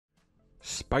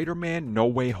Spider-Man No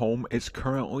Way Home is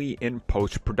currently in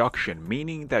post-production,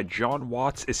 meaning that Jon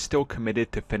Watts is still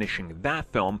committed to finishing that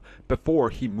film before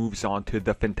he moves on to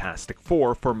the Fantastic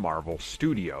Four for Marvel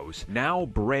Studios. Now,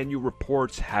 brand new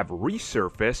reports have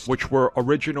resurfaced, which were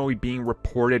originally being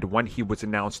reported when he was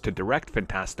announced to direct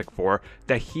Fantastic Four,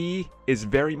 that he is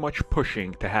very much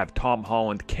pushing to have Tom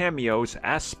Holland cameos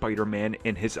as Spider-Man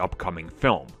in his upcoming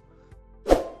film.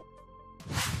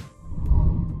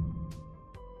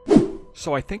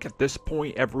 So I think at this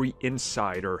point every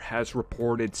insider has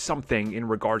reported something in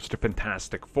regards to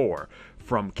Fantastic Four,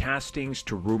 from castings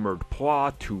to rumored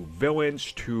plot to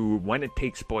villains to when it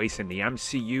takes place in the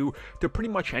MCU to pretty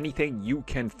much anything you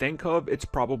can think of. It's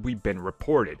probably been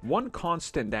reported. One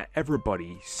constant that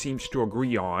everybody seems to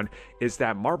agree on is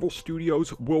that Marvel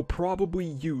Studios will probably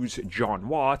use Jon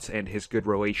Watts and his good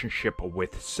relationship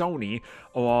with Sony,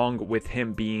 along with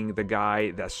him being the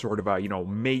guy that sort of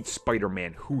made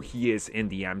Spider-Man who he is in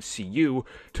the MCU,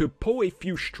 to pull a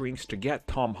few strings to get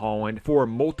Tom Holland for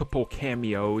multiple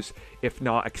cameos, if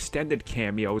not extended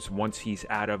cameos, once he's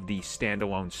out of the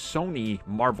standalone Sony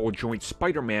Marvel joint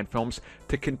Spider-Man films,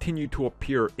 to continue to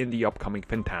appear in the upcoming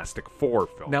Fantastic Four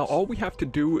films. Now, all we have to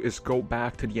do is go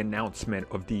back to the announcement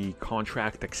of the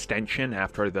contract extension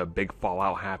after the big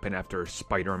fallout happened after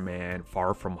Spider-Man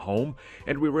Far From Home,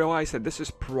 and we realize that this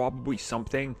is probably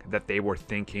something that they were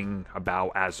thinking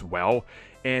about as well.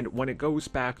 And when it goes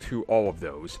back to all of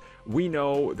those, we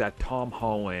know that Tom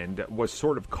Holland was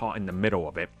sort of caught in the middle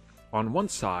of it. On one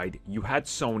side, you had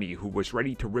Sony, who was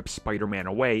ready to rip Spider-Man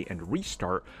away and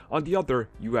restart. On the other,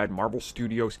 you had Marvel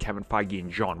Studios' Kevin Feige and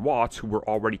Jon Watts, who were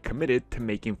already committed to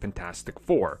making Fantastic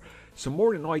Four. So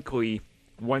more than likely,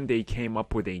 when they came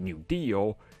up with a new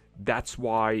deal, that's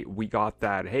why we got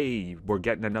that, hey, we're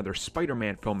getting another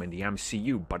Spider-Man film in the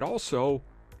MCU, but also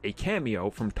a cameo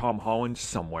from Tom Holland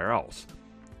somewhere else.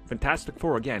 Fantastic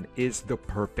Four, again, is the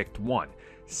perfect one.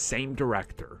 Same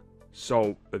director.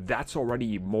 So that's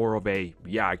already more of a,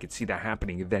 yeah, I could see that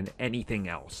happening than anything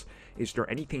else. Is there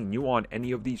anything new on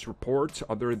any of these reports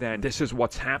other than this is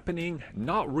what's happening?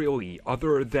 Not really,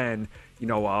 other than,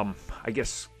 I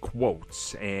guess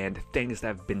quotes and things that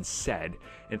have been said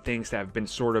and things that have been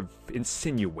sort of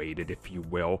insinuated, if you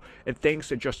will, and things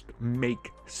that just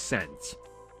make sense.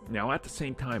 Now, at the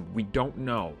same time, we don't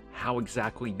know how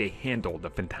exactly they handle the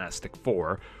Fantastic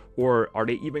Four, or are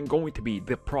they even going to be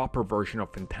the proper version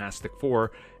of Fantastic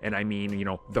Four, and I mean,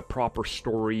 the proper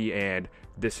story, and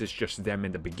this is just them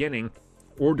in the beginning,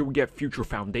 or do we get Future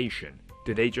Foundation?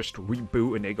 Do they just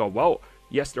reboot and they go, well,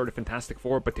 yes, they're the Fantastic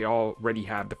Four, but they already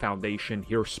have the Foundation.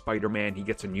 Here's Spider-Man, he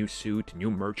gets a new suit,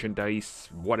 new merchandise,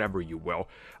 whatever you will.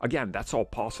 Again, that's all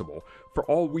possible. For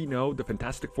all we know, the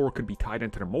Fantastic Four could be tied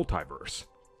into the multiverse.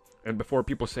 And before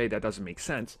people say that doesn't make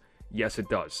sense, yes, it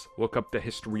does. Look up the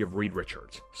history of Reed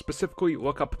Richards. Specifically,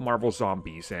 look up Marvel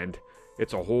Zombies, and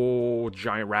it's a whole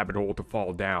giant rabbit hole to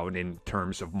fall down in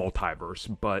terms of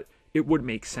multiverse, but it would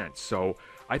make sense. So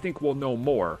I think we'll know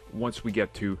more once we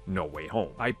get to No Way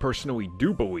Home. I personally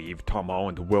do believe Tom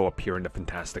Holland will appear in the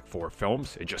Fantastic Four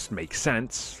films. It just makes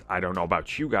sense. I don't know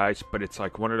about you guys, but it's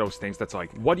like one of those things that's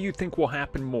like, what do you think will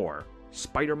happen more?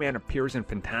 Spider-Man appears in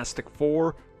Fantastic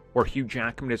Four, or Hugh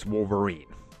Jackman as Wolverine?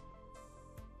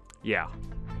 Yeah.